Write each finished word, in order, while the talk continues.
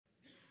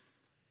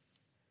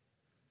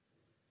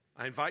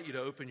I invite you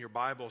to open your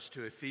Bibles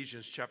to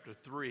Ephesians chapter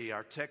 3.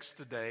 Our text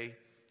today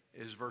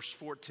is verse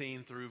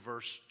 14 through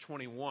verse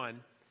 21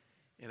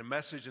 in a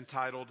message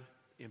entitled,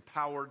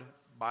 Empowered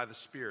by the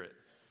Spirit.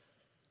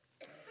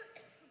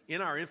 In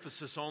our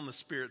emphasis on the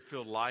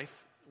Spirit-filled life,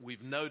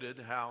 we've noted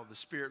how the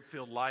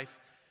Spirit-filled life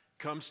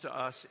comes to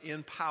us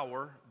in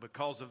power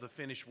because of the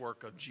finished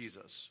work of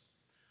Jesus.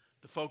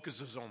 The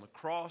focus is on the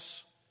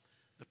cross,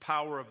 the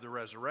power of the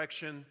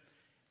resurrection,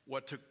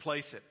 what took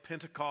place at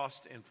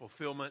Pentecost in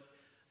fulfillment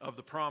of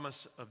the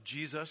promise of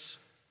Jesus,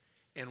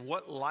 and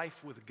what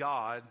life with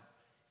God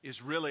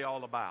is really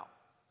all about.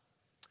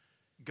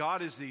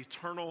 God is the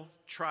eternal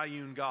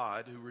triune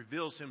God who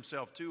reveals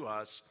himself to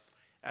us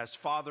as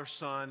Father,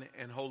 Son,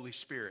 and Holy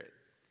Spirit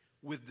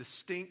with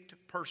distinct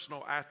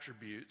personal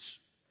attributes,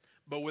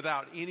 but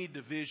without any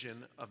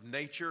division of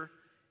nature,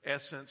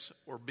 essence,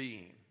 or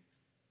being.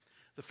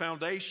 The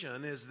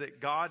foundation is that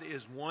God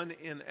is one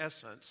in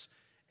essence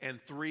and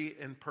three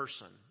in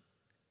person.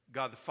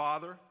 God the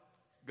Father,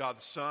 God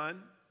the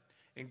Son,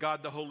 and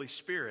God the Holy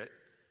Spirit,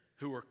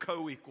 who are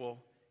co-equal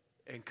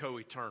and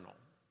co-eternal.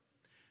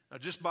 Now,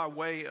 just by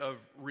way of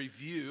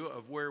review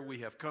of where we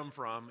have come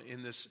from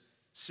in this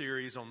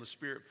series on the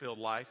Spirit-filled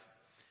life,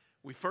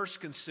 we first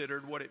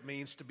considered what it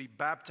means to be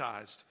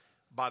baptized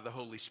by the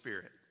Holy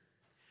Spirit.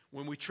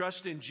 When we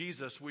trust in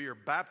Jesus, we are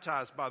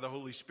baptized by the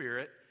Holy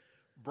Spirit,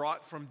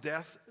 brought from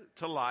death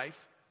to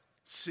life,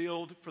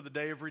 sealed for the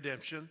day of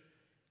redemption,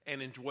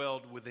 and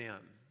indwelled within.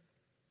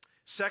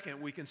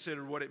 Second, we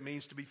considered what it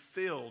means to be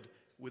filled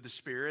with the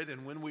Spirit,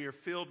 and when we are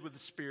filled with the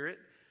Spirit,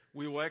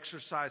 we will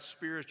exercise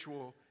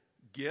spiritual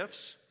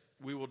gifts,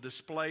 we will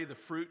display the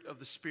fruit of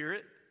the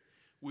Spirit,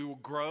 we will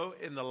grow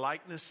in the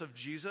likeness of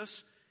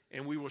Jesus,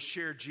 and we will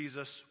share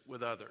Jesus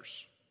with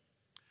others.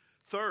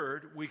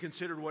 Third, we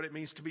considered what it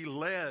means to be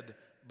led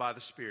by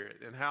the Spirit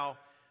and how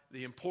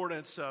the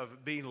importance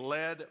of being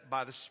led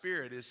by the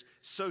Spirit is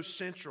so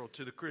central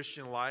to the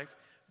Christian life,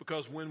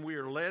 because when we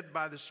are led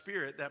by the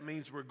Spirit, that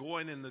means we're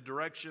going in the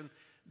direction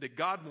that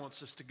God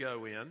wants us to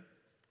go in.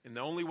 And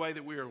the only way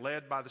that we are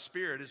led by the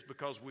Spirit is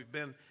because we've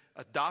been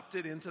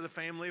adopted into the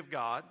family of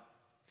God.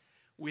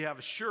 We have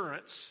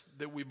assurance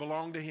that we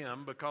belong to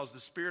Him because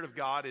the Spirit of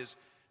God is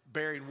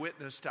bearing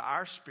witness to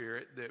our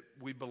spirit that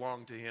we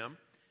belong to Him.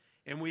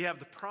 And we have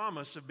the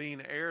promise of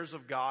being heirs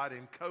of God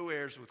and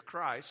co-heirs with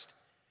Christ.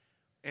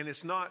 And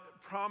it's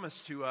not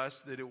promised to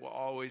us that it will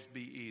always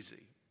be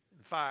easy.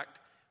 In fact,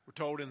 we're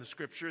told in the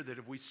Scripture that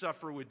if we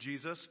suffer with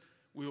Jesus,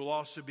 we will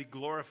also be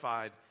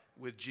glorified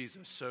with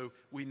Jesus. So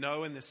we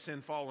know in this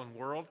sin-fallen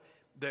world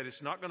that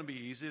it's not going to be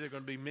easy. There are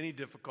going to be many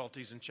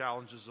difficulties and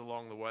challenges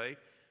along the way,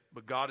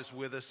 but God is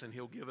with us and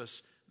He'll give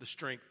us the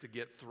strength to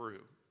get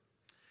through.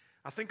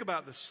 I think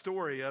about the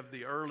story of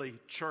the early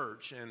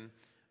church and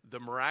the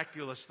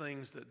miraculous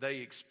things that they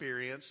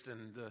experienced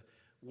and the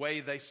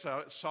way they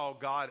saw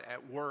God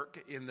at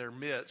work in their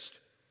midst.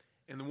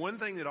 And the one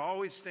thing that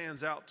always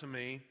stands out to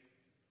me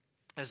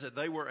is that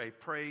they were a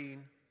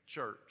praying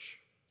church.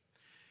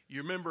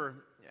 You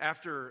remember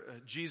after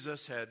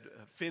Jesus had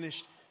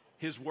finished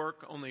His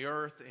work on the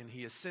earth and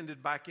He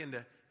ascended back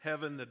into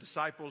heaven, the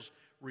disciples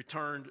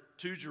returned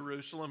to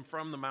Jerusalem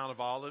from the Mount of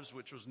Olives,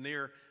 which was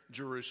near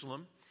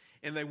Jerusalem,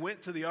 and they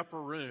went to the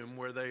upper room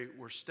where they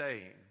were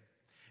staying.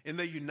 And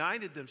they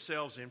united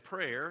themselves in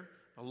prayer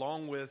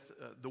along with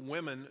the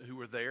women who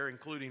were there,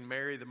 including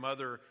Mary, the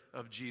mother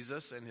of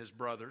Jesus, and his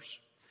brothers.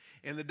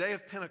 And the day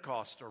of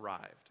Pentecost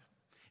arrived.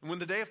 And when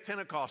the day of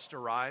Pentecost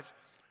arrived,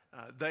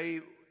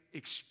 they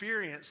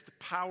experienced the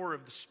power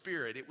of the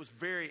Spirit. It was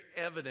very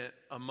evident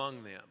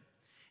among them.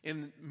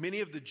 And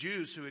many of the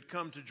Jews who had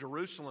come to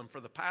Jerusalem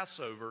for the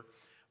Passover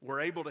were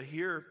able to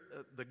hear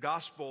the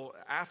gospel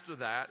after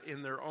that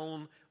in their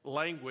own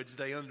language.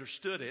 They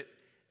understood it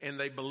and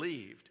they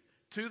believed,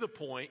 to the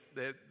point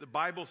that the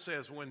Bible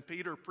says when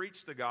Peter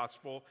preached the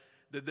gospel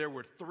that there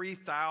were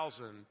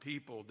 3,000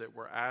 people that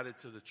were added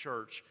to the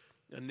church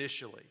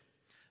initially.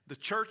 The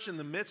church in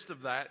the midst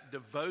of that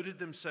devoted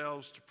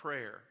themselves to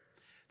prayer.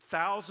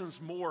 Thousands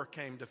more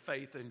came to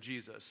faith in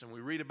Jesus. And we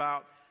read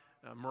about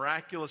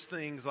miraculous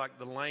things like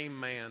the lame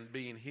man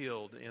being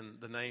healed in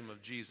the name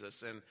of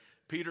Jesus. And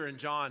Peter and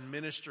John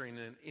ministering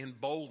in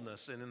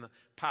boldness and in the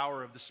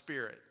power of the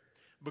Spirit.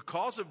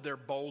 Because of their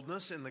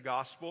boldness in the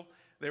gospel,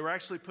 they were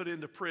actually put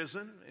into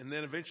prison and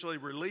then eventually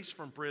released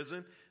from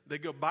prison. They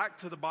go back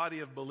to the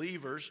body of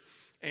believers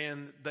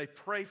and they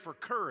pray for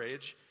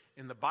courage.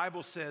 And the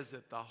Bible says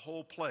that the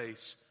whole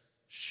place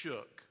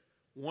shook.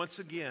 Once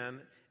again,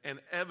 an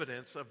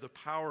evidence of the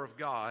power of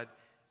God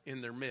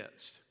in their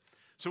midst.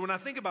 So when I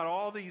think about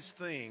all these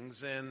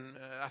things, and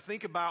I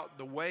think about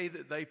the way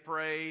that they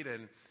prayed,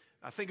 and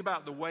I think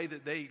about the way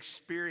that they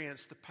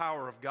experienced the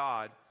power of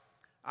God,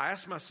 I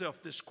ask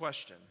myself this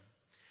question.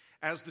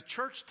 As the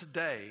church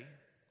today,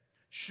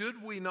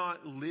 should we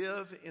not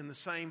live in the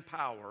same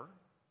power?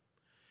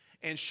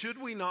 And should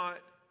we not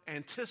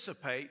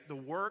anticipate the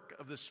work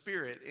of the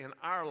Spirit in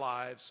our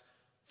lives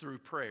through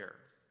prayer?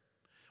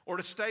 Or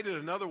to state it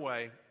another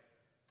way,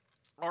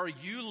 are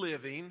you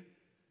living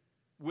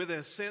with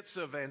a sense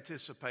of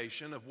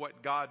anticipation of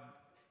what God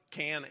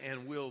can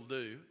and will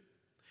do?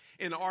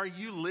 And are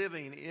you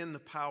living in the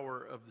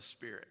power of the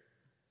Spirit?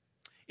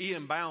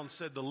 Ian Bounds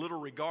said the little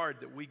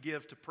regard that we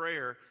give to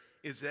prayer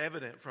is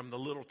evident from the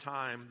little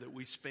time that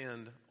we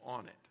spend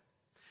on it.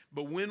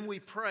 But when we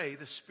pray,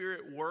 the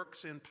Spirit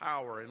works in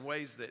power in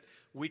ways that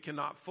we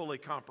cannot fully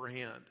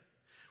comprehend.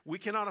 We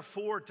cannot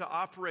afford to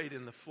operate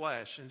in the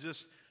flesh and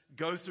just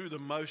go through the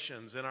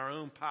motions in our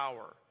own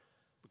power.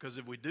 Because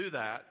if we do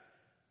that,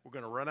 we're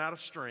going to run out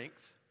of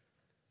strength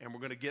and we're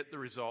going to get the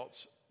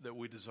results that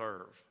we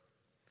deserve.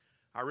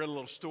 I read a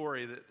little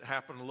story that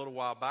happened a little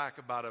while back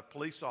about a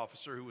police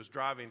officer who was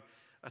driving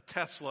a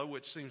Tesla,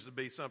 which seems to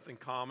be something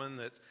common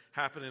that's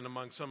happening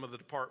among some of the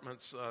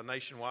departments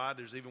nationwide.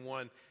 There's even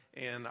one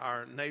in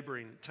our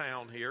neighboring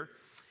town here.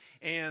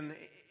 And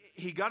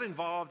he got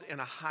involved in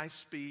a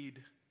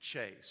high-speed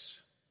chase.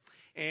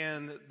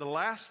 And the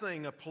last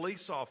thing a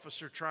police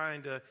officer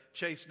trying to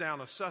chase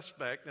down a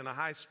suspect in a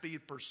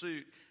high-speed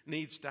pursuit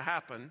needs to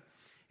happen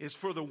is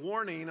for the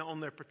warning on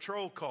their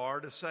patrol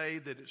car to say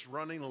that it's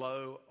running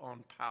low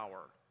on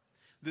power.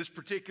 This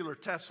particular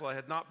Tesla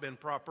had not been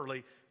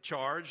properly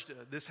charged.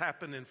 This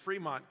happened in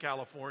Fremont,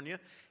 California.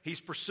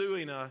 He's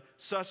pursuing a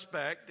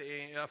suspect,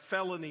 a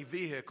felony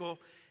vehicle,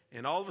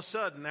 and all of a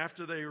sudden,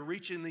 after they are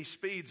reaching these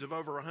speeds of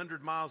over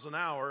 100 miles an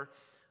hour,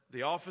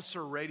 the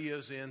officer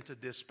radios in to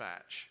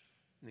dispatch.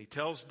 And he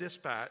tells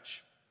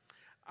dispatch,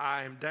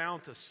 I am down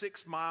to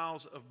 6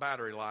 miles of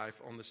battery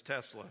life on this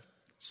Tesla,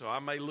 so I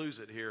may lose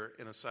it here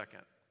in a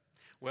second.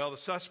 Well, the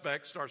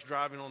suspect starts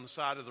driving on the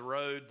side of the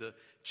road. The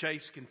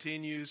chase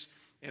continues,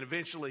 and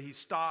eventually he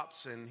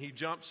stops and he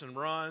jumps and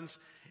runs,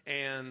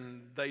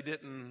 and they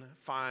didn't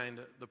find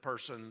the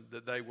person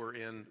that they were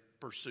in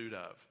pursuit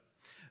of.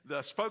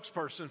 The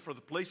spokesperson for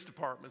the police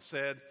department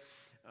said,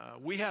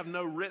 we have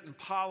no written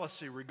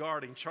policy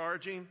regarding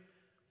charging,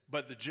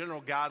 but the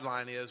general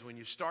guideline is when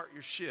you start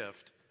your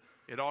shift,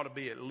 it ought to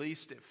be at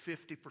least at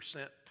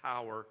 50%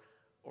 power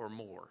or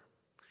more.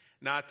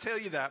 Now, I tell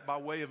you that by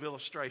way of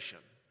illustration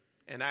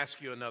and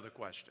ask you another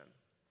question.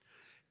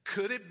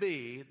 Could it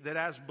be that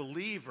as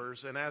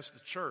believers and as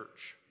the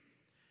church,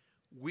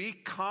 we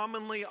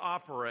commonly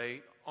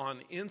operate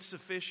on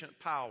insufficient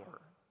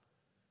power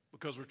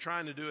because we're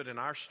trying to do it in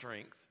our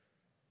strength,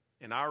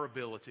 in our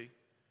ability,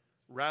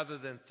 rather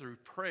than through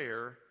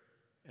prayer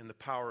and the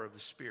power of the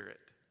Spirit?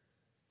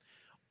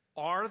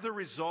 Are the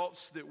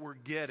results that we're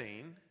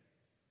getting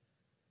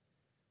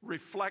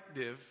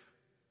reflective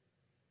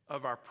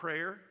of our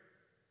prayer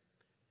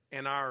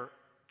and our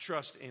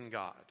trust in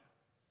God?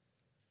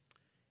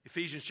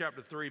 Ephesians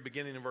chapter 3,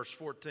 beginning in verse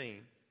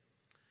 14.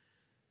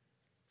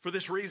 For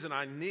this reason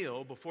I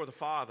kneel before the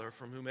Father,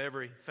 from whom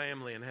every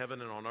family in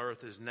heaven and on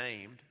earth is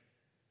named.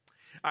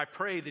 I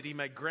pray that he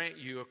may grant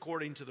you,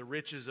 according to the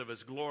riches of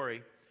his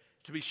glory,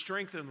 to be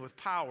strengthened with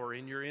power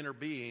in your inner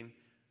being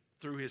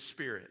through his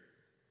Spirit,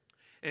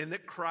 and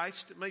that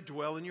Christ may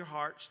dwell in your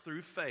hearts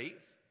through faith.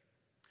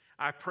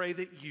 I pray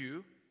that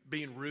you,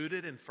 being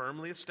rooted and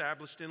firmly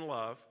established in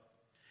love,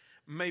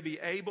 may be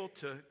able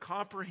to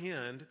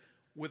comprehend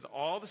with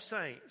all the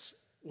saints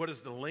what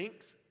is the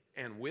length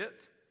and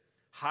width,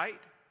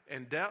 height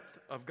and depth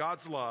of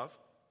God's love,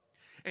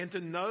 and to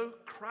know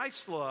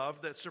Christ's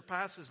love that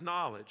surpasses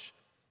knowledge,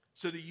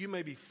 so that you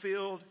may be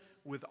filled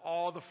with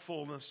all the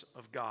fullness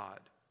of God.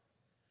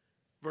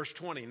 Verse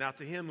 20, now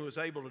to him who is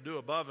able to do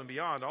above and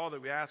beyond all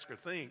that we ask or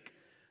think,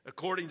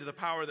 according to the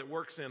power that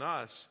works in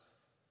us,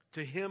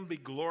 to him be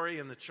glory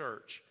in the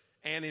church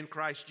and in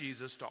Christ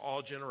Jesus to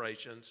all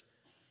generations,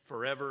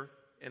 forever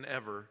and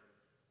ever.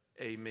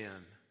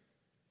 Amen.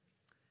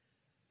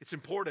 It's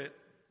important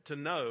to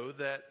know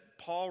that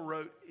Paul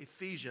wrote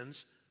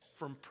Ephesians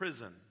from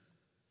prison.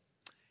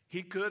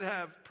 He could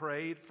have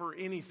prayed for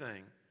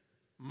anything: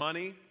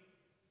 money,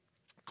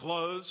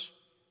 clothes,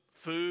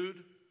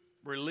 food,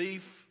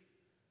 relief.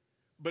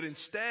 But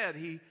instead,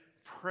 he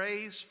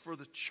prays for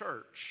the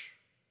church,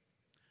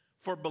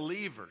 for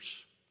believers.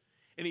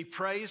 And he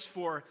prays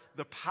for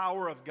the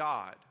power of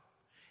God.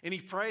 And he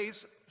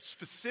prays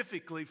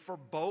specifically for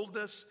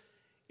boldness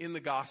in the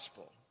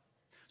gospel.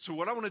 So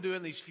what I want to do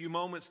in these few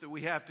moments that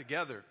we have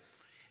together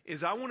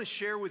is I want to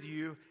share with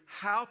you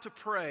how to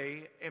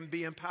pray and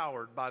be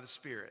empowered by the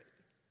Spirit.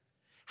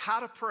 How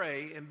to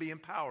pray and be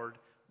empowered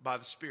by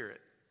the Spirit.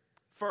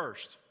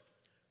 First,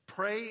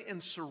 pray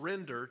and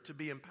surrender to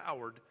be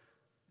empowered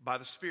by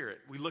the Spirit.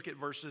 We look at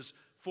verses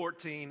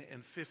 14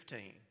 and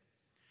 15.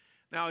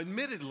 Now,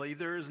 admittedly,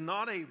 there is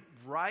not a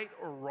right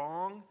or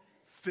wrong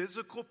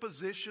physical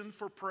position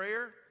for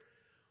prayer,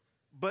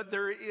 but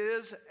there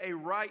is a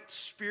right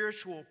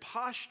spiritual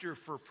posture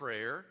for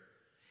prayer,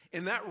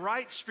 and that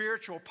right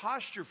spiritual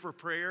posture for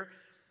prayer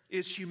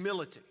is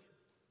humility.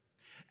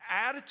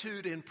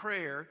 Attitude in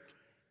prayer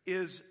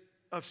is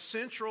of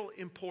central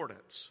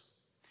importance.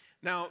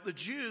 Now, the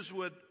Jews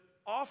would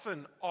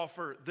often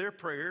offer their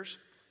prayers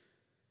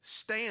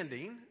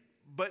standing,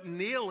 but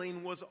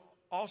kneeling was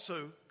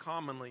also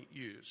commonly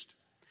used.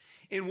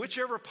 In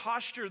whichever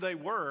posture they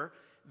were,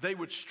 they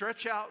would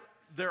stretch out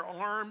their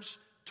arms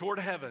toward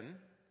heaven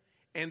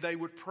and they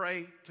would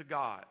pray to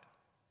God.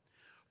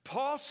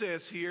 Paul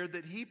says here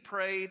that he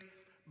prayed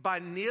by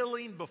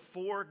kneeling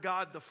before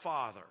God the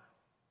Father.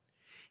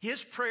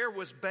 His prayer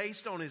was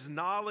based on his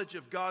knowledge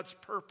of God's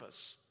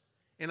purpose.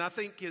 And I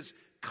think his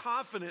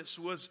confidence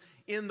was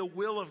in the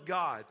will of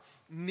God.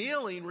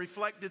 Kneeling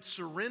reflected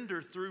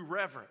surrender through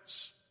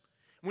reverence.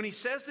 When he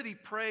says that he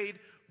prayed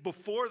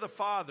before the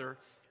Father,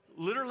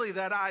 literally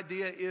that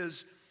idea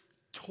is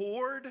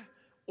toward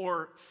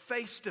or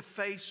face to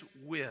face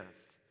with.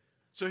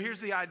 So here's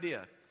the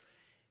idea.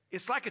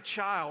 It's like a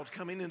child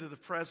coming into the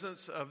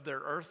presence of their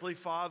earthly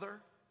father.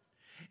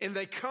 And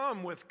they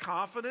come with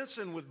confidence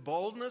and with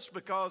boldness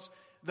because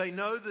they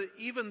know that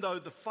even though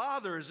the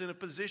father is in a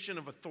position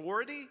of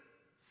authority,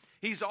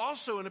 he's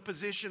also in a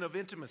position of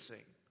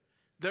intimacy.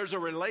 There's a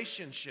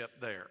relationship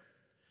there.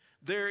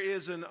 There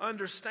is an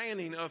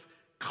understanding of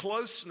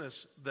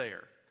closeness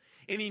there.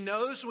 And he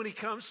knows when he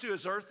comes to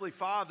his earthly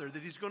father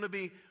that he's going to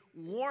be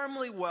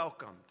warmly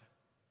welcomed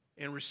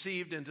and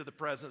received into the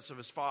presence of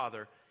his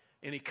father.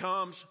 And he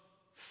comes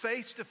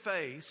face to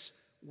face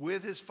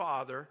with his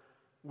father,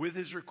 with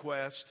his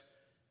request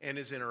and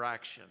his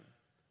interaction.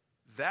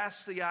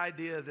 That's the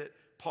idea that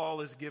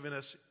Paul has given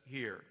us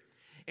here.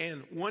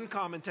 And one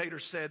commentator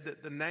said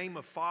that the name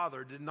of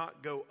Father did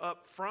not go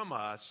up from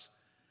us,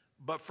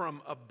 but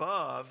from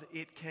above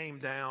it came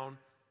down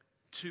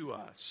to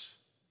us.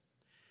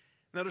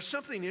 Now there's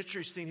something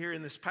interesting here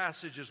in this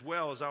passage as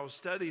well. As I was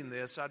studying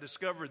this, I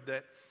discovered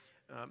that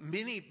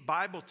many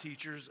Bible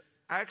teachers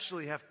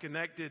actually have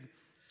connected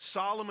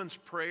Solomon's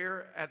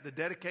prayer at the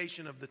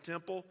dedication of the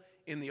temple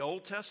in the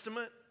Old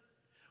Testament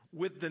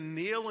with the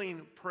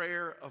kneeling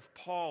prayer of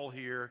Paul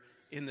here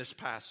in this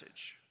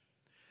passage.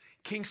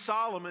 King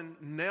Solomon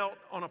knelt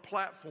on a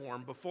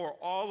platform before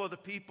all of the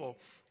people,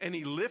 and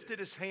he lifted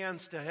his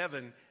hands to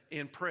heaven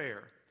in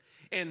prayer.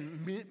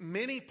 And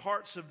many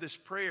parts of this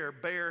prayer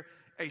bear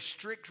a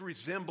strict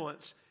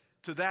resemblance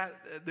to that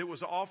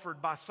was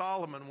offered by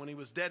Solomon when he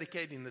was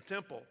dedicating the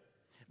temple.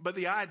 But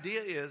the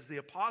idea is the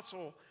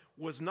apostle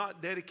was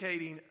not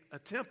dedicating a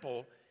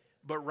temple,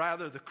 but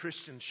rather the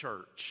Christian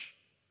church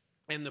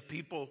and the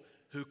people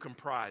who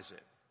comprise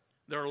it.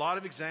 There are a lot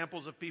of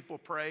examples of people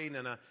praying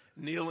in a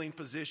kneeling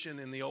position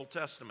in the Old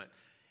Testament.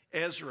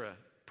 Ezra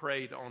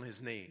prayed on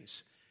his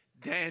knees.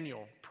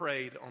 Daniel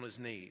prayed on his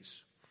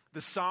knees.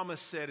 The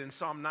psalmist said in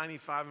Psalm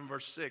 95 and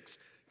verse 6,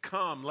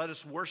 "Come, let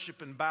us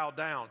worship and bow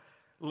down.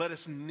 Let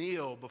us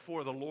kneel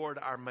before the Lord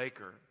our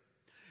Maker."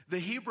 The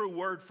Hebrew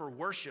word for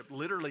worship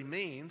literally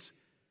means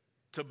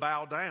to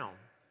bow down.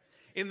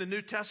 In the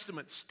New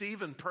Testament,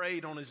 Stephen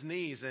prayed on his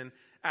knees in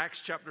Acts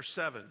chapter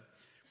 7.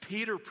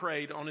 Peter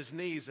prayed on his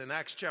knees in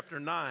Acts chapter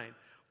 9.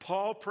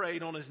 Paul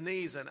prayed on his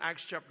knees in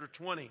Acts chapter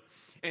 20.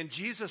 And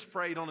Jesus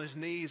prayed on his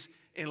knees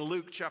in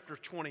Luke chapter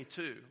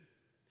 22.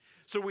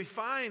 So we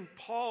find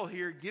Paul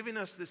here giving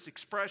us this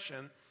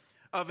expression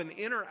of an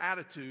inner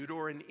attitude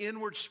or an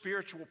inward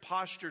spiritual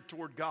posture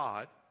toward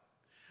God,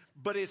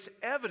 but it's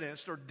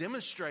evidenced or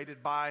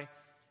demonstrated by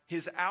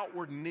his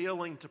outward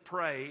kneeling to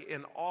pray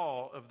in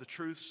awe of the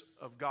truths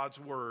of God's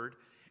word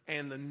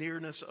and the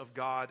nearness of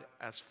God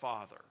as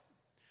Father.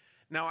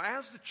 Now,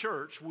 as the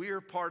church, we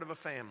are part of a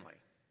family.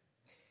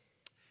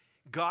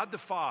 God the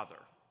Father,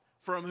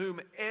 from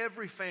whom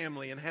every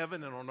family in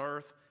heaven and on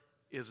earth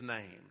is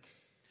named.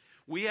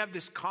 We have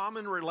this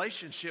common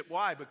relationship.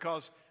 Why?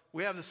 Because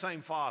we have the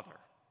same Father.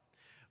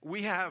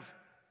 We have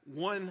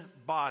one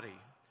body,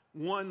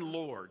 one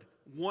Lord,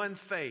 one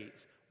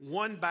faith,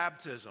 one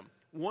baptism,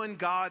 one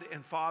God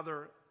and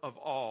Father of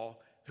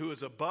all, who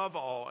is above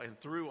all and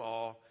through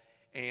all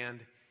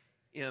and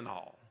in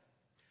all.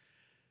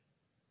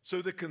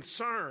 So the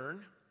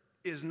concern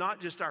is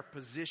not just our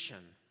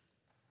position.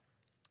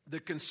 The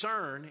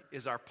concern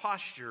is our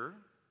posture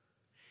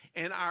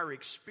and our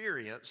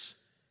experience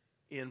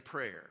in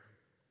prayer.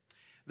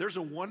 There's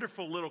a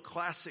wonderful little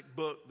classic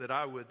book that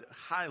I would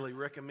highly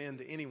recommend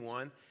to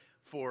anyone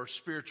for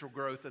spiritual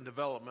growth and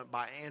development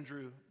by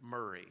Andrew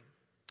Murray.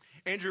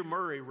 Andrew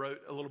Murray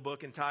wrote a little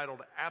book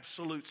entitled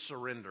Absolute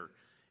Surrender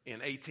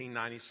in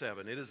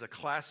 1897. It is a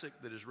classic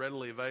that is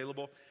readily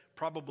available,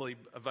 probably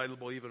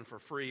available even for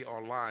free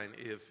online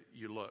if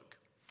you look.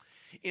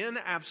 In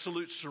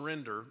Absolute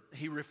Surrender,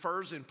 he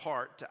refers in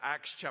part to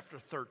Acts chapter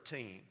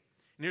 13.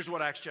 And here's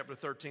what Acts chapter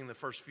 13, the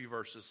first few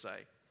verses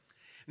say.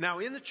 Now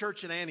in the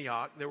church in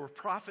Antioch, there were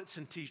prophets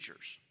and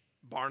teachers.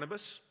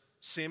 Barnabas,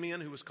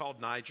 Simeon, who was called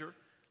Niger,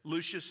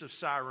 Lucius of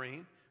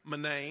Cyrene,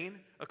 Manaen,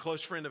 a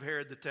close friend of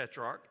Herod the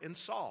Tetrarch, and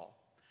Saul.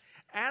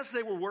 As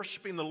they were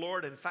worshiping the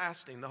Lord and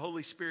fasting, the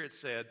Holy Spirit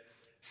said,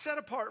 "Set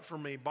apart for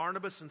me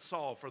Barnabas and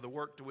Saul for the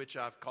work to which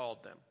I've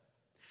called them."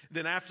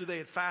 Then after they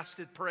had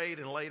fasted, prayed,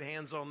 and laid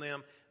hands on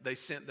them, they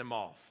sent them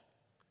off.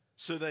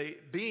 So they,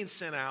 being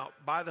sent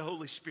out by the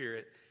Holy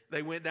Spirit,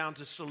 they went down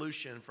to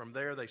Seleucia. From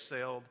there they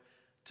sailed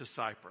to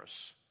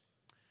Cyprus.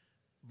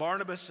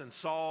 Barnabas and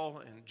Saul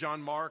and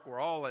John Mark were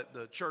all at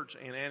the church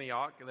in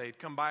Antioch. They had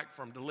come back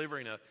from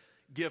delivering a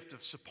gift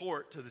of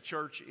support to the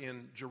church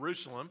in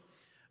Jerusalem.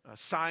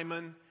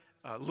 Simon,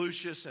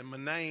 Lucius, and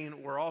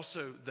Manaen were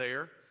also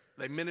there.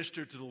 they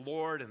ministered to the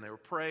Lord and they were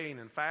praying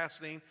and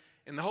fasting.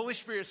 And the Holy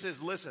Spirit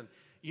says, listen,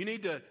 you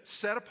need to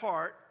set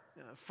apart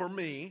for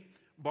me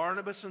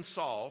Barnabas and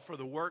Saul for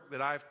the work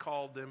that I've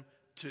called them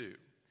to.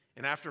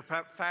 And after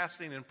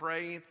fasting and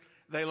praying,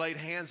 they laid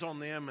hands on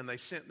them and they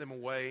sent them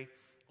away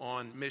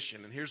on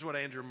mission. And here's what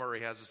Andrew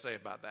Murray has to say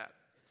about that.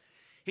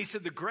 He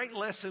said, the great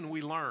lesson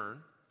we learn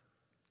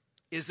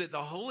is that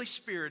the Holy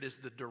Spirit is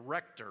the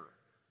director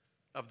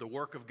of the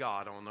work of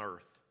God on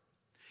earth.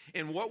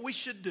 And what we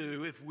should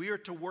do if we are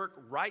to work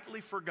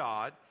rightly for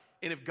God,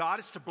 and if God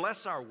is to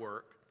bless our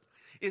work,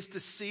 is to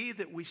see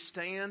that we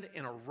stand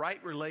in a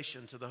right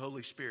relation to the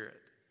Holy Spirit,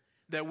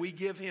 that we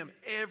give Him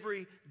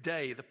every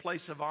day the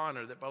place of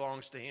honor that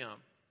belongs to Him.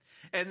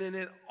 And then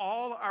in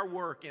all our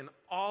work, in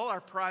all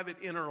our private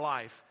inner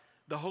life,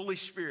 the Holy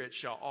Spirit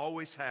shall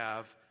always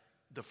have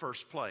the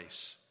first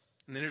place.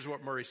 And then here's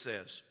what Murray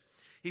says.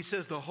 He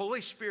says the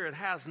Holy Spirit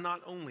has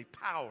not only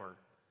power,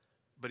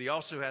 but He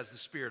also has the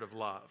spirit of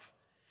love.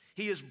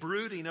 He is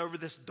brooding over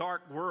this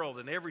dark world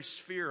and every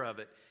sphere of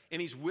it,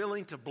 and He's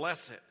willing to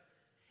bless it.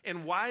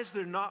 And why is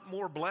there not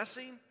more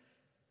blessing?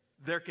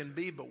 There can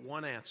be but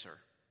one answer.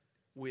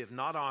 We have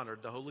not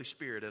honored the Holy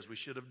Spirit as we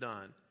should have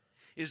done.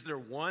 Is there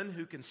one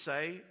who can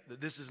say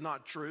that this is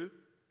not true?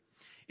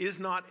 Is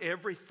not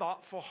every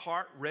thoughtful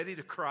heart ready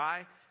to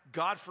cry,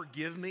 God,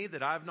 forgive me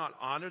that I have not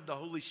honored the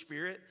Holy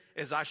Spirit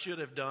as I should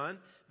have done,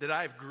 that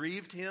I have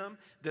grieved Him,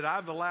 that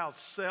I've allowed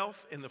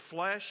self and the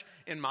flesh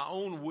and my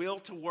own will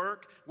to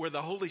work where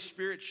the Holy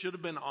Spirit should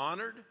have been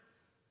honored?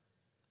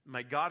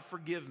 May God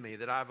forgive me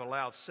that I've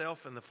allowed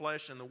self and the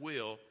flesh and the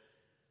will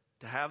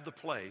to have the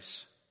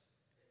place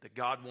that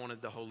God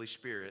wanted the Holy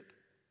Spirit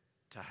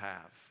to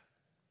have.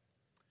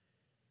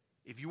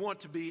 If you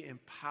want to be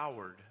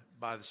empowered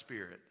by the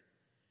Spirit,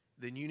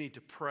 then you need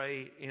to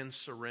pray in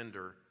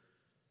surrender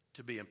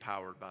to be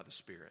empowered by the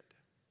Spirit.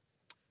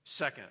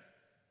 Second,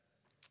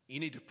 you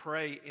need to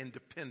pray in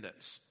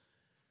dependence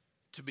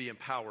to be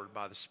empowered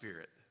by the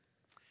Spirit.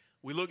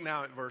 We look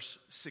now at verse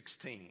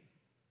 16.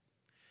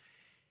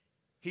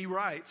 He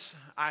writes,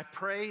 I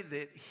pray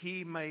that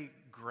He may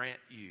grant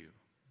you.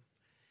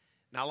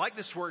 Now, I like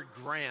this word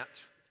grant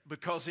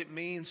because it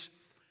means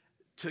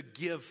to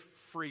give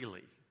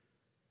freely.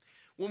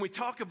 When we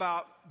talk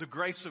about the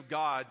grace of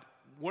God,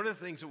 one of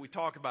the things that we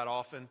talk about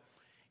often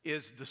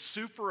is the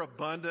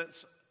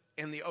superabundance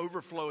and the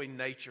overflowing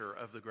nature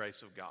of the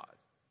grace of God.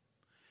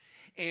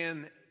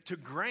 And to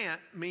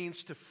grant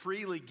means to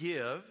freely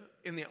give,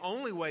 and the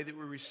only way that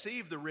we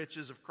receive the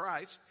riches of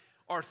Christ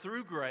are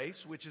through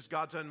grace, which is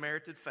God's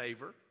unmerited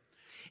favor.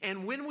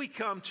 And when we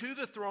come to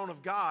the throne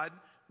of God,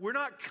 we're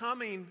not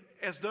coming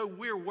as though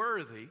we're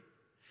worthy.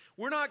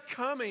 We're not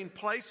coming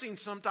placing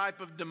some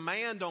type of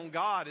demand on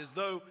God as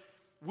though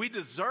we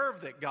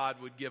deserve that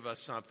God would give us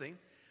something.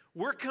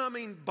 We're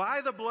coming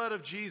by the blood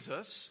of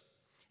Jesus,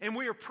 and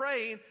we are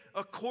praying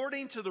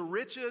according to the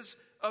riches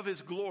of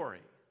His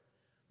glory.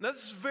 Now,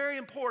 this is very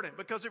important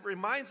because it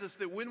reminds us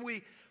that when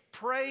we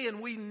pray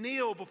and we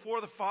kneel before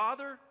the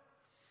Father,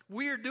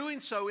 we are doing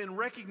so in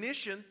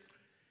recognition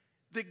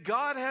that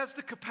God has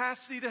the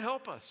capacity to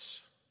help us.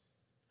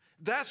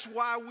 That's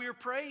why we're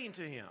praying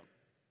to Him.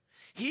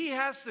 He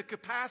has the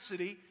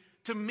capacity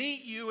to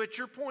meet you at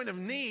your point of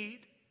need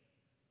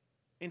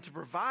and to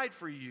provide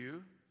for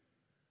you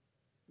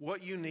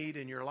what you need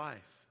in your life.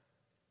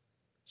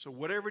 So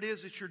whatever it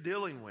is that you're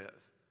dealing with,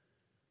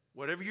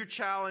 whatever your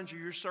challenge or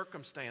your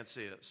circumstance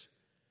is,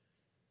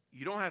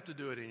 you don't have to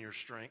do it in your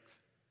strength.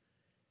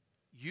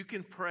 You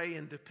can pray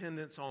in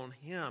dependence on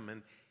Him,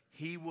 and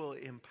He will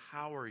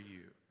empower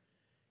you.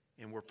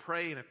 And we're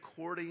praying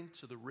according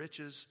to the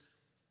riches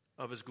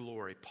of His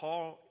glory.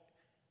 Paul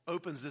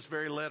opens this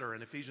very letter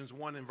in Ephesians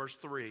 1 and verse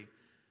 3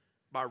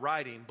 by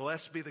writing,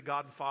 Blessed be the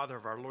God and Father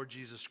of our Lord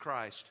Jesus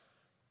Christ,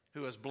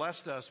 who has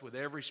blessed us with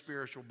every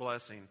spiritual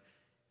blessing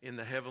in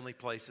the heavenly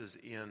places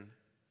in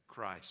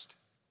Christ.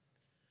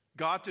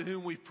 God, to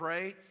whom we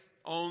pray,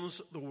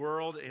 owns the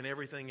world and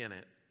everything in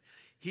it.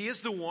 He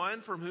is the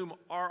one from whom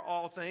are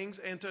all things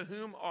and to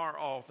whom are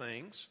all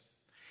things.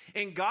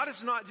 And God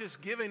is not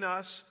just giving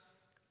us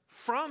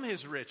from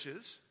His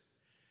riches.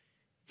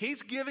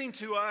 He's giving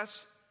to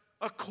us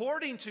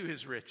according to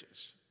His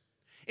riches.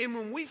 And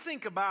when we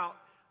think about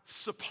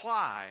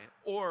supply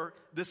or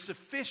the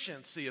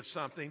sufficiency of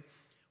something,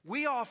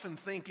 we often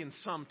think in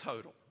sum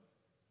total.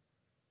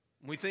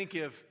 We think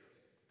if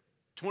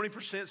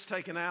 20% is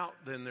taken out,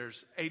 then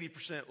there's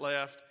 80%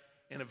 left,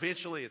 and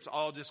eventually it's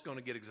all just going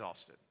to get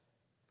exhausted.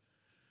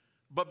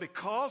 But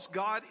because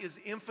God is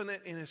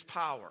infinite in His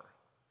power,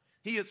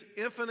 He is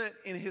infinite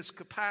in His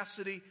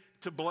capacity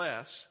to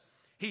bless,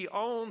 He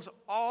owns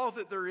all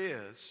that there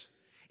is,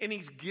 and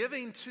He's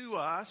giving to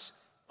us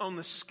on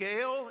the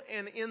scale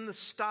and in the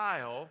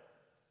style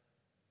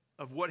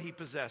of what He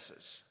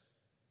possesses.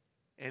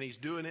 And He's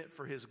doing it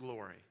for His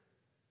glory.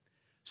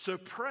 So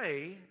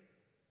pray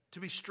to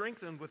be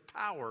strengthened with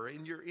power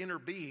in your inner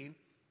being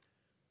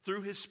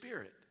through His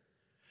Spirit.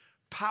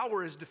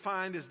 Power is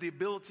defined as the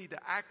ability to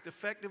act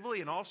effectively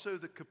and also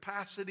the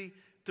capacity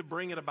to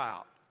bring it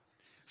about.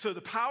 So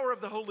the power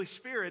of the Holy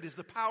Spirit is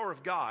the power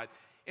of God,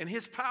 and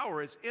His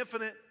power is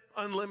infinite,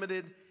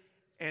 unlimited,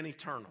 and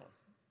eternal.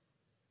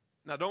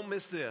 Now don't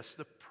miss this.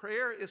 The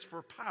prayer is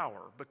for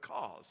power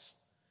because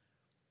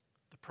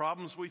the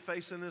problems we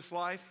face in this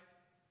life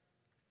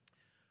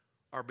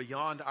are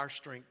beyond our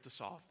strength to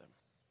solve them.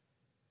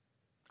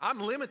 I'm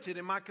limited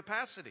in my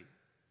capacity.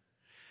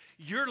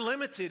 You're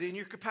limited in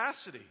your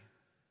capacity.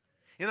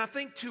 And I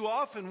think too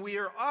often we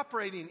are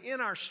operating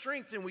in our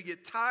strength and we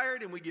get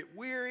tired and we get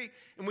weary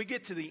and we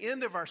get to the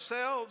end of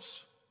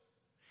ourselves.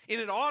 And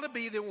it ought to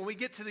be that when we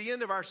get to the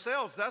end of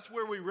ourselves, that's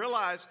where we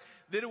realize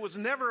that it was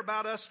never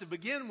about us to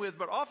begin with.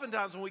 But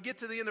oftentimes when we get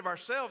to the end of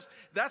ourselves,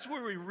 that's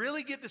where we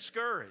really get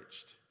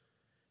discouraged.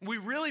 We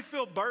really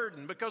feel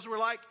burdened because we're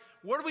like,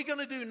 what are we going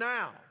to do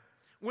now?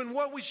 When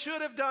what we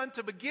should have done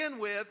to begin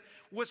with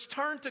was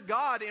turn to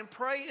God and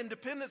pray in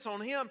dependence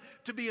on Him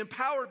to be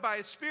empowered by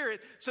His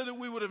Spirit so that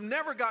we would have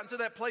never gotten to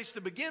that place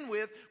to begin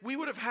with. We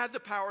would have had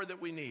the power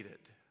that we needed.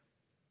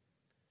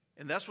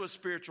 And that's what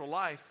spiritual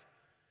life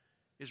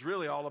is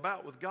really all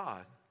about with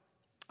God.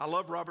 I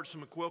love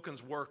Robertson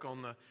McQuilkin's work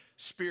on the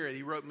Spirit.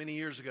 He wrote many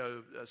years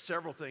ago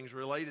several things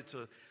related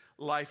to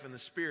life in the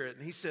Spirit.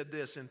 And he said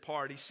this in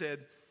part. He said,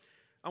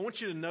 I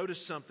want you to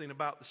notice something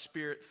about the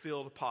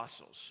Spirit-filled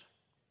apostles.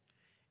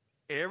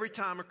 Every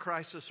time a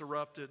crisis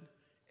erupted,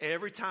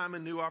 every time a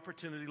new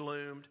opportunity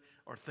loomed,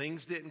 or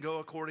things didn't go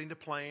according to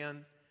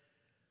plan,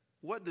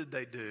 what did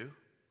they do?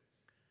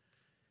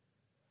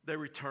 They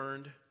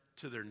returned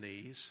to their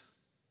knees.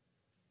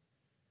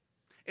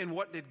 And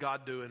what did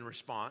God do in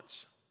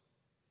response?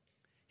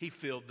 He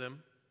filled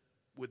them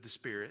with the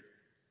Spirit.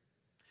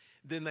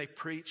 Then they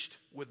preached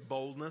with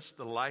boldness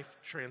the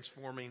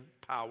life-transforming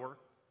power.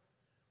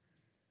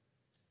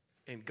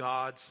 And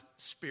God's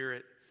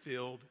Spirit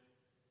filled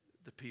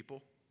the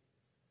people.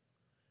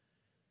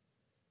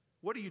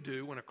 What do you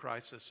do when a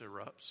crisis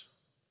erupts?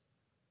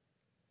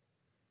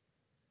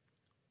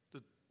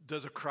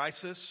 Does a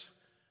crisis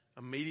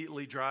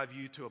immediately drive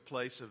you to a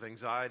place of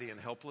anxiety and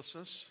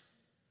helplessness?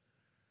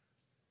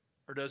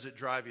 Or does it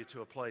drive you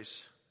to a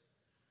place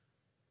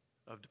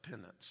of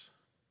dependence?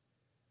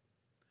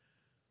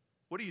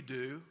 What do you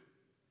do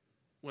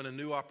when a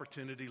new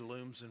opportunity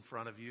looms in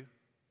front of you?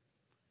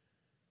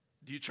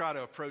 Do you try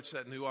to approach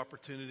that new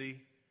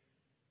opportunity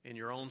in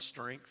your own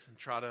strength and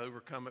try to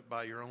overcome it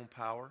by your own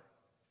power?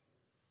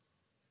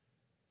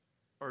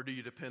 Or do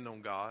you depend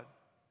on God?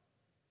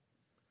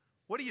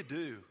 What do you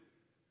do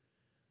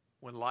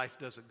when life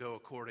doesn't go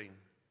according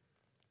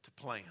to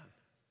plan?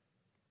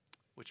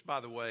 Which,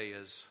 by the way,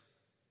 is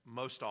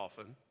most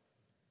often.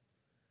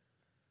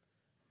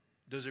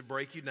 Does it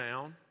break you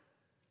down?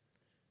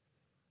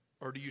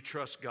 Or do you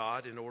trust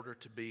God in order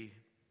to be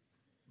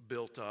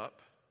built up?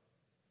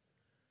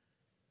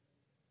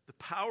 The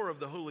power of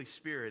the Holy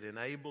Spirit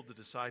enabled the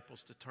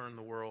disciples to turn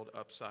the world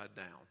upside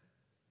down.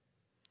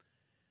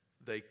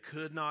 They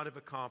could not have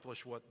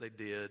accomplished what they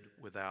did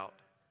without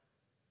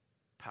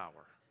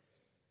power.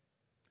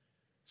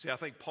 See, I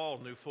think Paul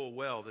knew full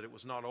well that it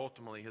was not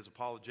ultimately his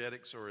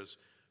apologetics or his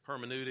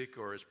hermeneutic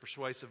or his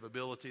persuasive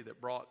ability that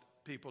brought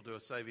people to a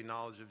saving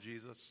knowledge of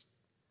Jesus.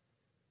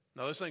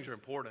 No, those things are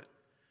important.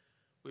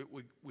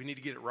 We need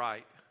to get it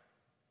right.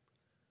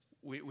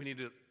 We need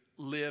to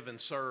live and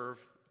serve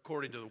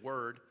according to the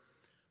Word.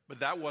 But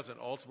that wasn't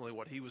ultimately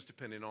what he was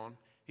depending on.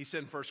 He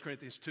said in 1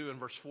 Corinthians 2 and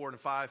verse 4 and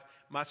 5,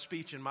 my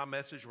speech and my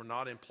message were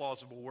not in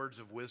plausible words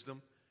of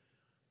wisdom,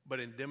 but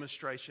in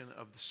demonstration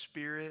of the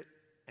Spirit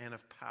and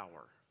of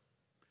power,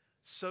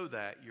 so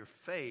that your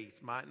faith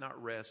might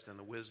not rest in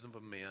the wisdom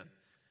of men,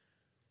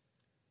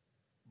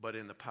 but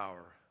in the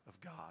power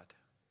of God.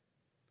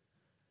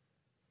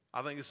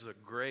 I think this is a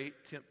great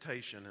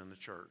temptation in the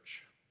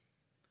church,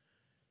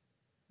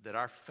 that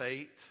our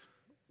faith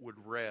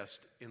would rest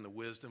in the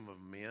wisdom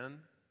of men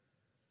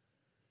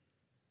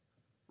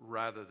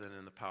rather than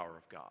in the power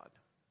of God.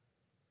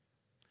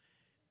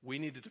 We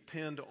need to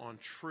depend on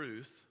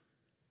truth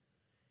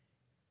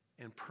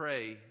and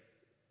pray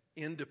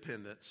in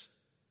dependence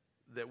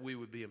that we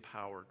would be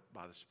empowered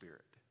by the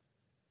Spirit.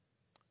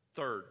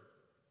 Third,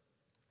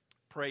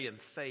 pray in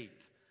faith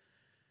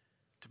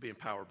to be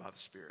empowered by the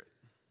Spirit.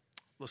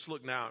 Let's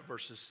look now at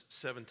verses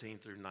 17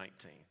 through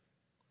 19.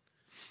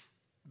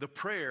 The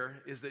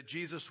prayer is that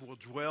Jesus will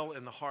dwell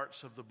in the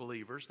hearts of the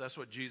believers. That's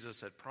what Jesus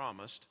had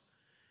promised.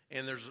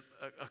 And there's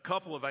a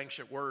couple of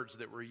ancient words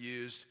that were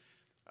used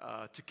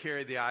to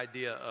carry the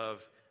idea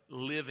of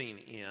living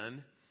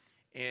in.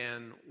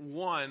 And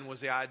one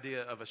was the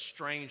idea of a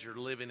stranger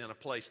living in a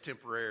place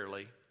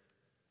temporarily,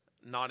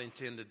 not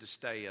intended to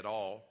stay at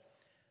all.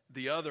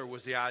 The other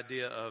was the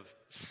idea of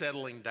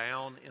settling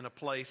down in a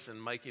place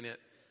and making it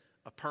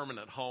a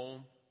permanent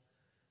home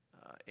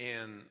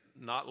and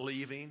not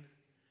leaving.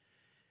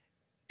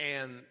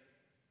 And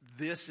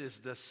this is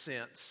the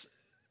sense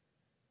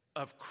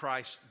of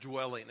Christ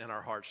dwelling in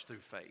our hearts through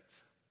faith,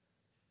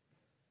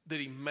 that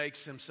He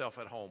makes Himself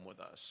at home with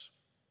us.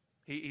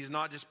 He's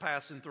not just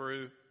passing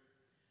through,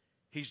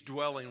 He's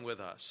dwelling with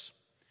us.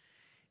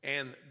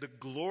 And the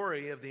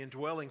glory of the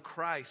indwelling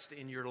Christ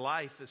in your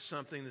life is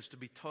something that's to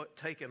be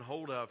taken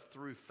hold of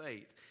through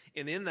faith.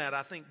 And in that,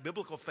 I think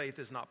biblical faith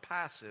is not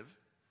passive.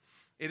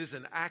 It is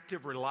an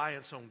active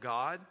reliance on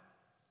God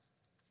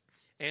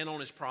and on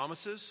His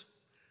promises,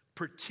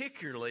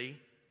 particularly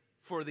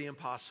for the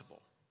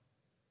impossible.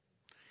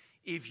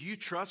 If you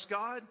trust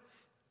God,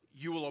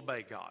 you will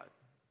obey God.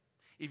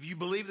 If you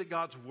believe that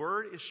God's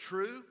word is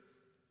true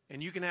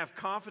and you can have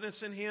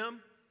confidence in Him,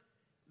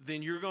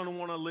 then you're going to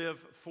want to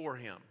live for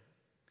Him.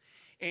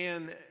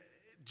 And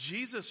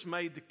Jesus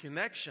made the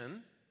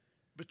connection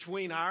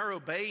between our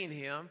obeying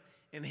Him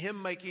and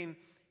Him making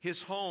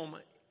His home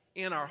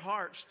in our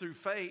hearts through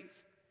faith.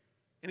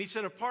 And He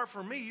said, apart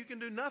from me, you can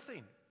do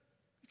nothing.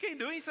 You can't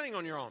do anything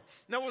on your own.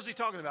 Now, what was He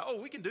talking about?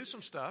 Oh, we can do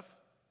some stuff,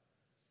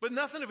 but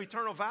nothing of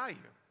eternal value.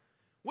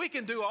 We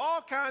can do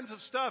all kinds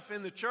of stuff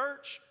in the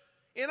church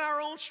in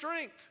our own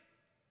strength.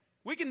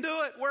 We can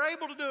do it. We're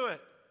able to do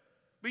it.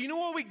 But you know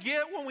what we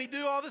get when we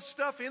do all this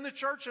stuff in the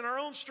church in our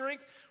own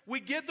strength? We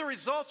get the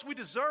results we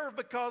deserve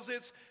because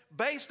it's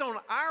based on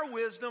our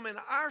wisdom and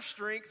our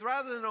strength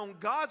rather than on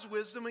God's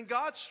wisdom and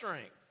God's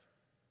strength.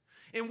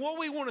 And what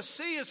we want to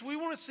see is we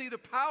want to see the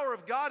power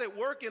of God at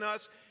work in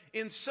us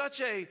in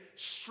such a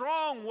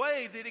strong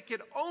way that it can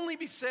only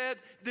be said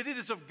that it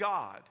is of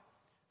God.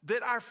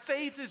 That our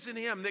faith is in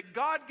Him, that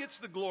God gets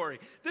the glory.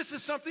 This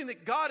is something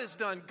that God has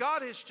done.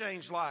 God has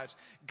changed lives.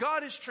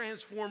 God is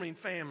transforming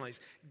families.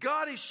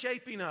 God is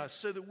shaping us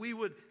so that we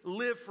would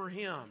live for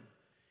Him.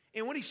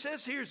 And what He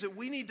says here is that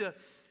we need to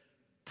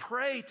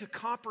pray to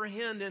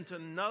comprehend and to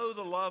know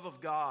the love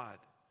of God.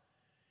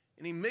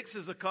 And He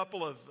mixes a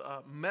couple of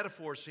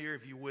metaphors here,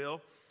 if you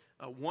will.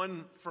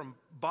 One from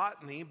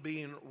botany,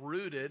 being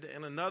rooted,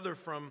 and another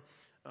from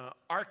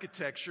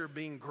architecture,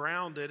 being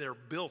grounded or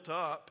built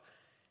up,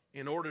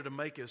 in order to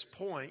make his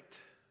point.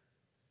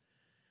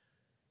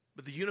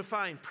 But the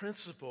unifying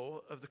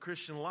principle of the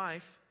Christian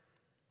life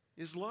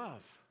is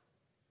love.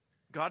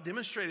 God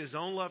demonstrated His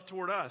own love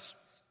toward us,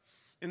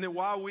 and that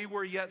while we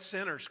were yet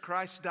sinners,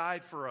 Christ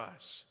died for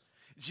us.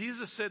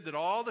 Jesus said that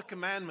all the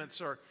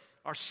commandments are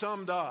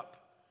summed up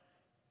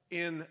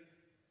in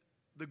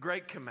the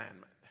great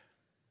commandment,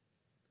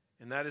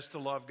 and that is to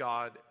love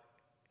God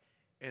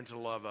and to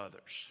love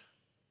others.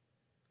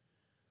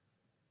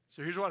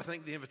 So here's what I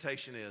think the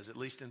invitation is, at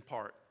least in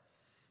part.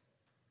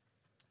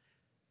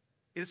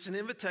 It's an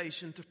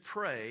invitation to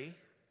pray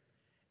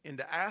and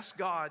to ask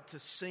God to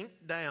sink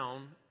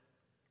down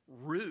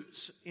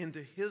roots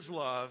into His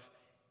love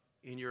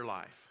in your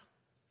life.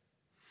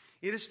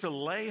 It is to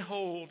lay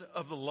hold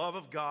of the love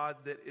of God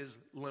that is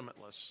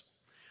limitless.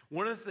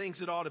 One of the things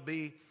that ought to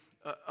be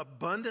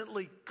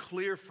abundantly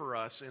clear for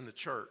us in the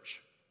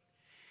church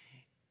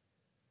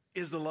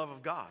is the love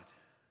of God.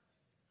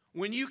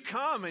 When you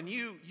come and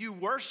you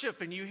worship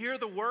and you hear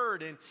the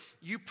word and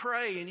you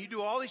pray and you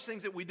do all these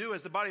things that we do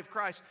as the body of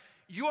Christ,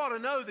 you ought to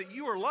know that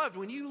you are loved.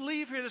 When you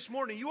leave here this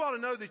morning, you ought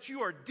to know that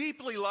you are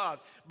deeply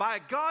loved by a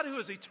God who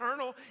is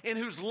eternal and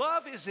whose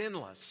love is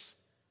endless.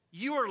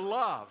 You are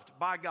loved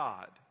by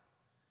God,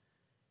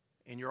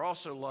 and you're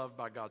also loved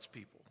by God's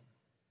people.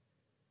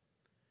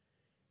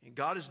 And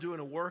God is doing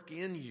a work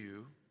in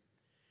you,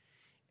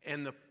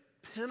 and the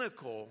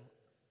pinnacle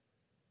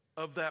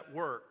of that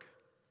work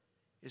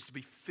is to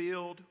be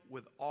filled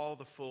with all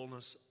the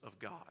fullness of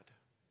God.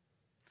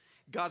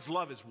 God's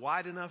love is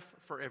wide enough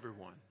for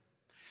everyone.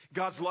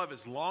 God's love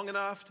is long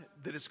enough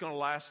that it's going to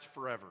last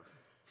forever.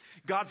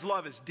 God's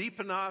love is deep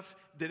enough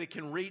that it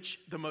can reach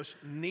the most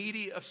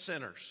needy of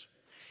sinners.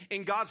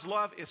 And God's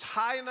love is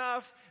high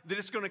enough that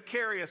it's going to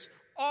carry us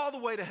all the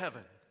way to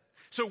heaven.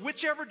 So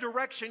whichever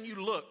direction you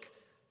look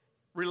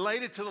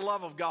related to the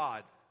love of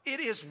God, it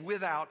is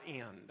without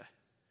end.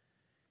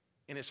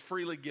 And it's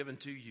freely given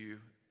to you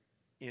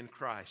in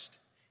Christ.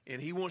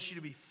 And He wants you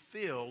to be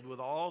filled with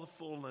all the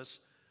fullness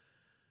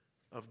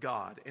of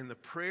God. And the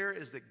prayer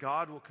is that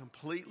God will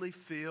completely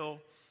fill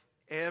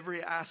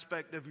every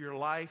aspect of your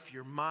life,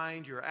 your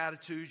mind, your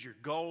attitudes, your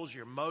goals,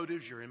 your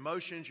motives, your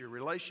emotions, your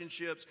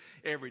relationships,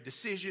 every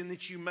decision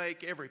that you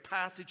make, every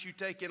path that you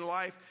take in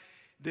life,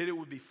 that it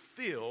would be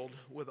filled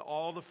with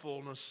all the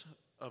fullness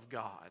of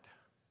God.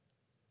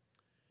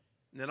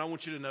 And then I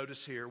want you to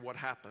notice here what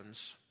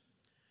happens.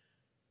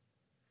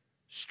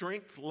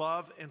 Strength,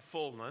 love, and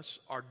fullness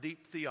are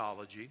deep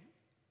theology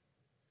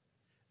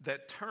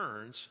that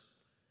turns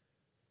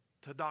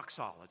to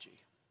doxology.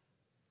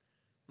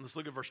 Let's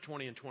look at verse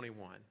 20 and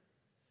 21.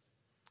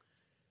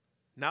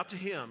 Now to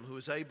Him who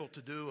is able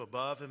to do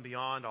above and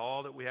beyond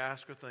all that we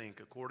ask or think,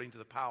 according to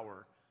the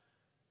power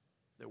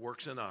that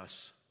works in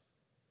us.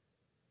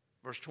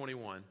 Verse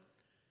 21.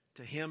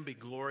 To Him be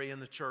glory in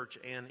the church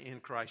and in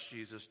Christ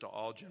Jesus to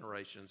all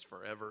generations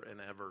forever and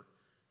ever.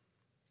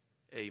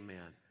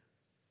 Amen.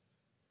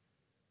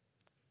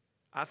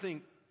 I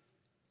think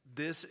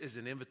this is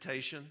an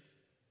invitation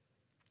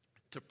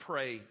to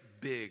pray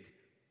big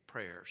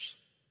prayers.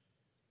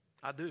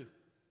 I do.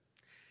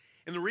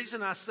 And the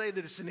reason I say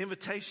that it's an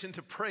invitation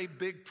to pray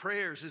big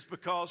prayers is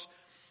because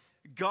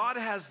God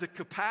has the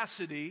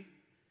capacity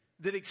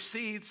that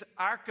exceeds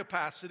our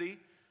capacity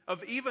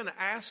of even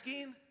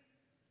asking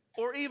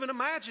or even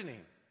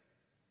imagining.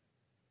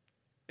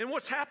 And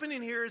what's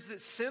happening here is that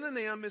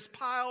synonym is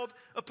piled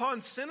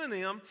upon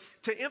synonym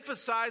to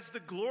emphasize the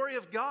glory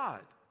of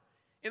God.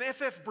 And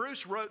F.F.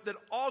 Bruce wrote that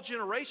all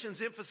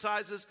generations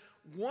emphasizes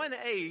one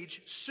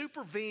age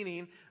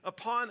supervening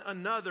upon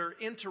another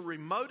into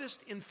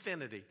remotest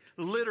infinity,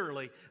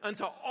 literally,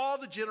 unto all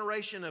the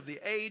generation of the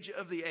age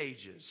of the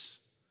ages.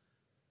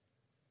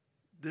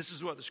 This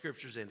is what the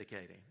Scripture's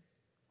indicating.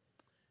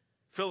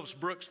 Phillips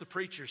Brooks, the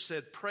preacher,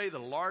 said, pray the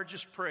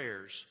largest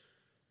prayers.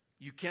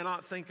 You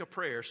cannot think a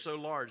prayer so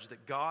large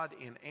that God,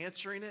 in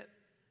answering it,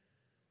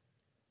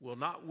 will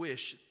not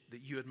wish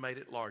that you had made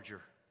it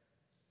larger.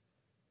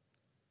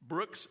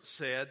 Brooks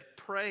said,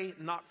 pray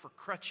not for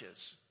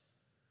crutches,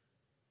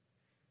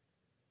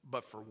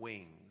 but for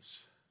wings.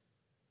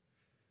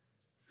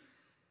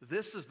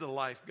 This is the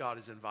life God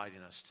is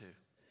inviting us to.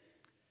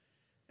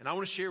 And I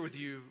want to share with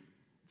you,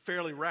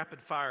 fairly rapid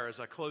fire as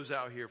I close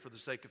out here for the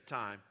sake of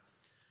time,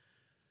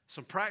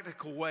 some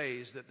practical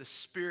ways that the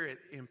Spirit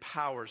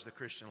empowers the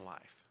Christian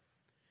life.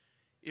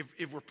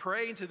 If we're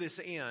praying to this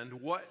end,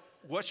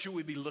 what should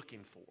we be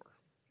looking for?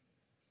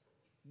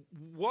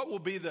 What will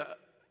be the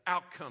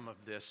outcome of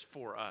this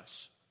for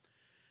us?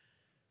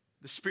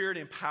 The Spirit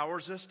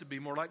empowers us to be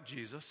more like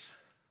Jesus.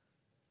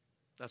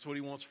 That's what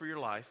He wants for your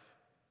life.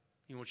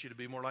 He wants you to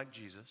be more like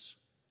Jesus.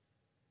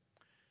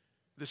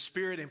 The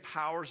Spirit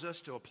empowers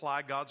us to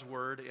apply God's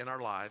Word in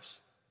our lives.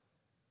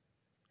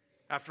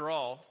 After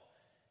all,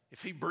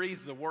 if He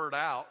breathed the Word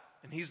out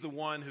and He's the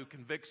one who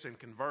convicts and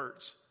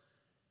converts,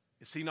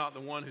 is He not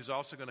the one who's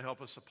also going to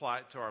help us apply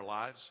it to our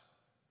lives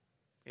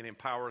and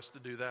empower us to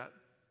do that?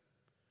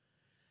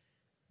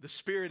 The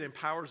Spirit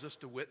empowers us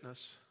to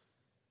witness.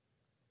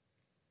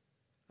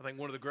 I think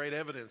one of the great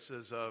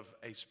evidences of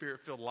a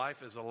Spirit-filled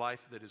life is a life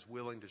that is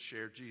willing to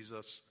share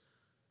Jesus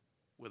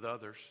with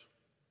others.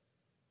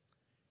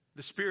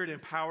 The Spirit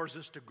empowers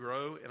us to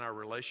grow in our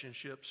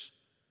relationships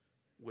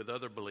with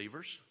other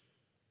believers.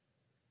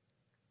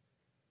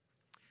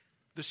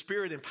 The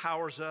Spirit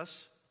empowers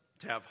us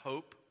to have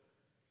hope,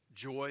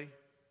 joy,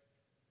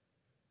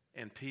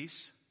 and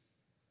peace.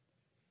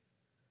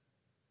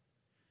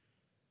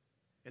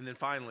 And then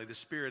finally, the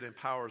Spirit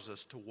empowers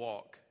us to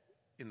walk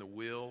in the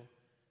will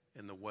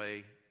and the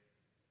way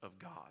of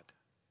God.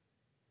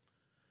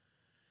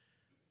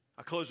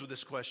 I close with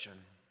this question.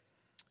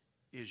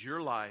 Is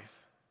your life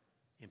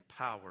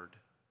empowered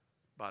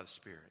by the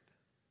Spirit?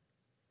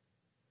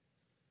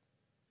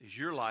 Is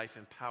your life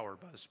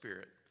empowered by the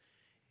Spirit?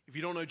 If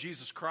you don't know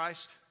Jesus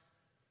Christ,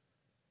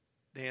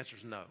 the answer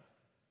is no.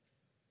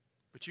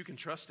 But you can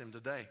trust Him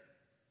today.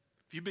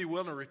 If you be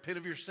willing to repent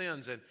of your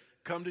sins and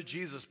come to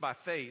Jesus by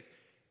faith,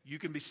 you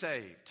can be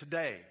saved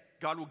today.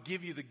 God will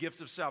give you the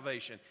gift of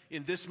salvation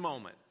in this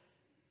moment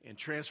and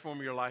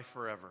transform your life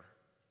forever.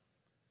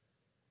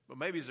 But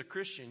maybe as a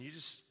Christian, you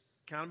just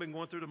kind of been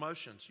going through the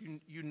motions.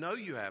 You know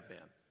you have been.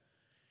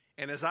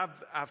 And as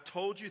I've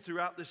told you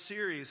throughout this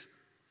series,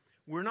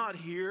 we're not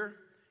here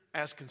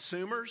as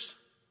consumers.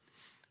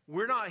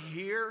 We're not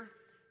here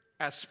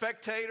as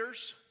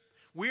spectators.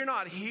 We're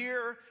not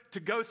here to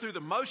go through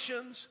the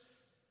motions.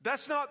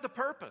 That's not the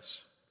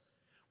purpose.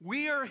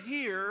 We are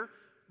here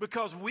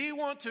because we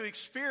want to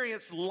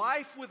experience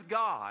life with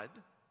God,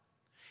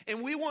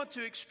 and we want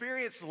to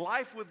experience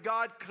life with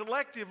God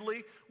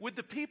collectively with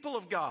the people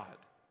of God.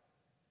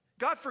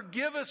 God,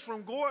 forgive us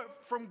from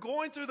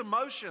going through the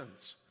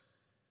motions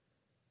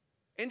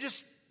and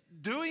just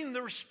doing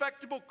the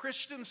respectable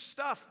Christian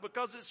stuff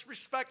because it's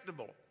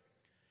respectable.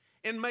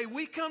 And may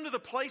we come to the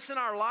place in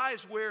our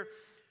lives where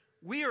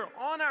we are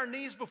on our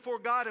knees before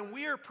God and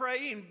we are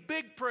praying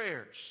big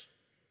prayers.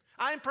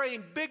 I'm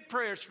praying big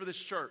prayers for this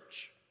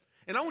church.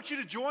 And I want you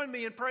to join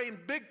me in praying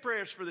big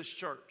prayers for this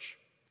church.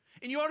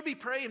 And you ought to be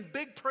praying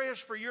big prayers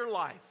for your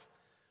life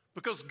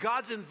because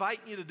God's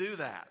inviting you to do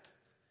that.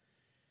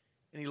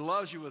 And He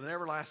loves you with an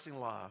everlasting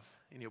love,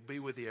 and He'll be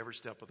with you every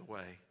step of the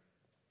way.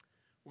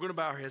 We're going to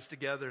bow our heads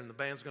together, and the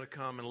band's going to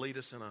come and lead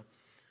us in a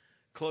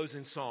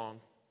closing song.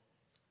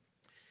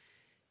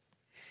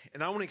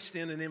 And I want to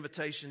extend an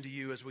invitation to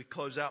you as we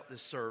close out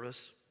this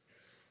service.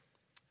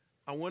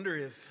 I wonder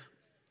if,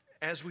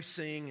 as we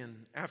sing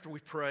and after we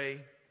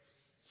pray,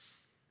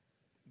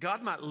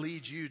 God might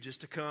lead you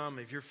just to come,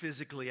 if you're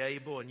physically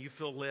able and you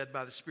feel led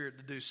by the Spirit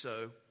to do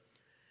so,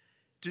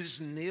 to just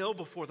kneel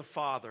before the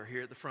Father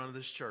here at the front of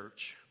this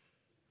church.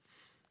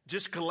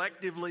 Just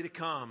collectively to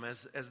come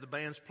as the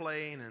band's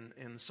playing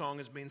and the song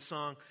is being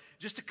sung,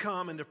 just to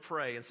come and to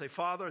pray and say,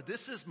 Father,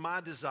 this is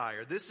my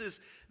desire. This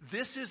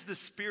is the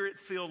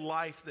Spirit-filled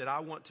life that I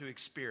want to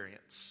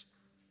experience.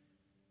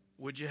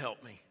 Would you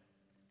help me?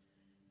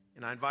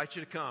 And I invite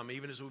you to come,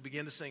 even as we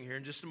begin to sing here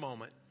in just a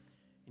moment.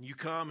 And you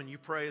come and you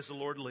pray as the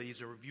Lord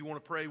leads. Or if you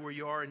want to pray where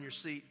you are in your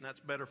seat and that's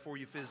better for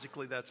you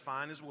physically, that's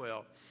fine as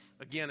well.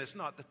 Again, it's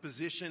not the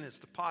position, it's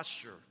the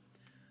posture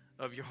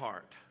of your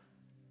heart.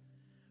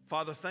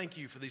 Father, thank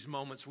you for these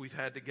moments we've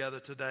had together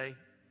today.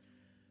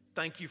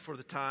 Thank you for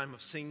the time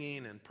of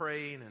singing and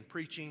praying and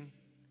preaching.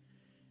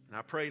 And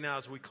I pray now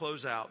as we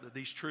close out that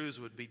these truths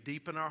would be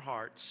deep in our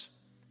hearts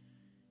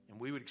and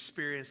we would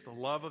experience the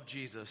love of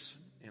Jesus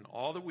in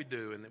all that we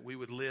do, and that we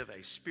would live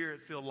a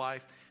Spirit-filled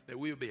life, that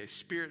we would be a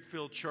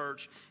Spirit-filled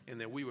church, and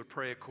that we would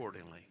pray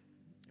accordingly.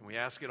 And we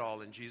ask it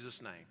all in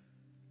Jesus' name.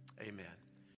 Amen.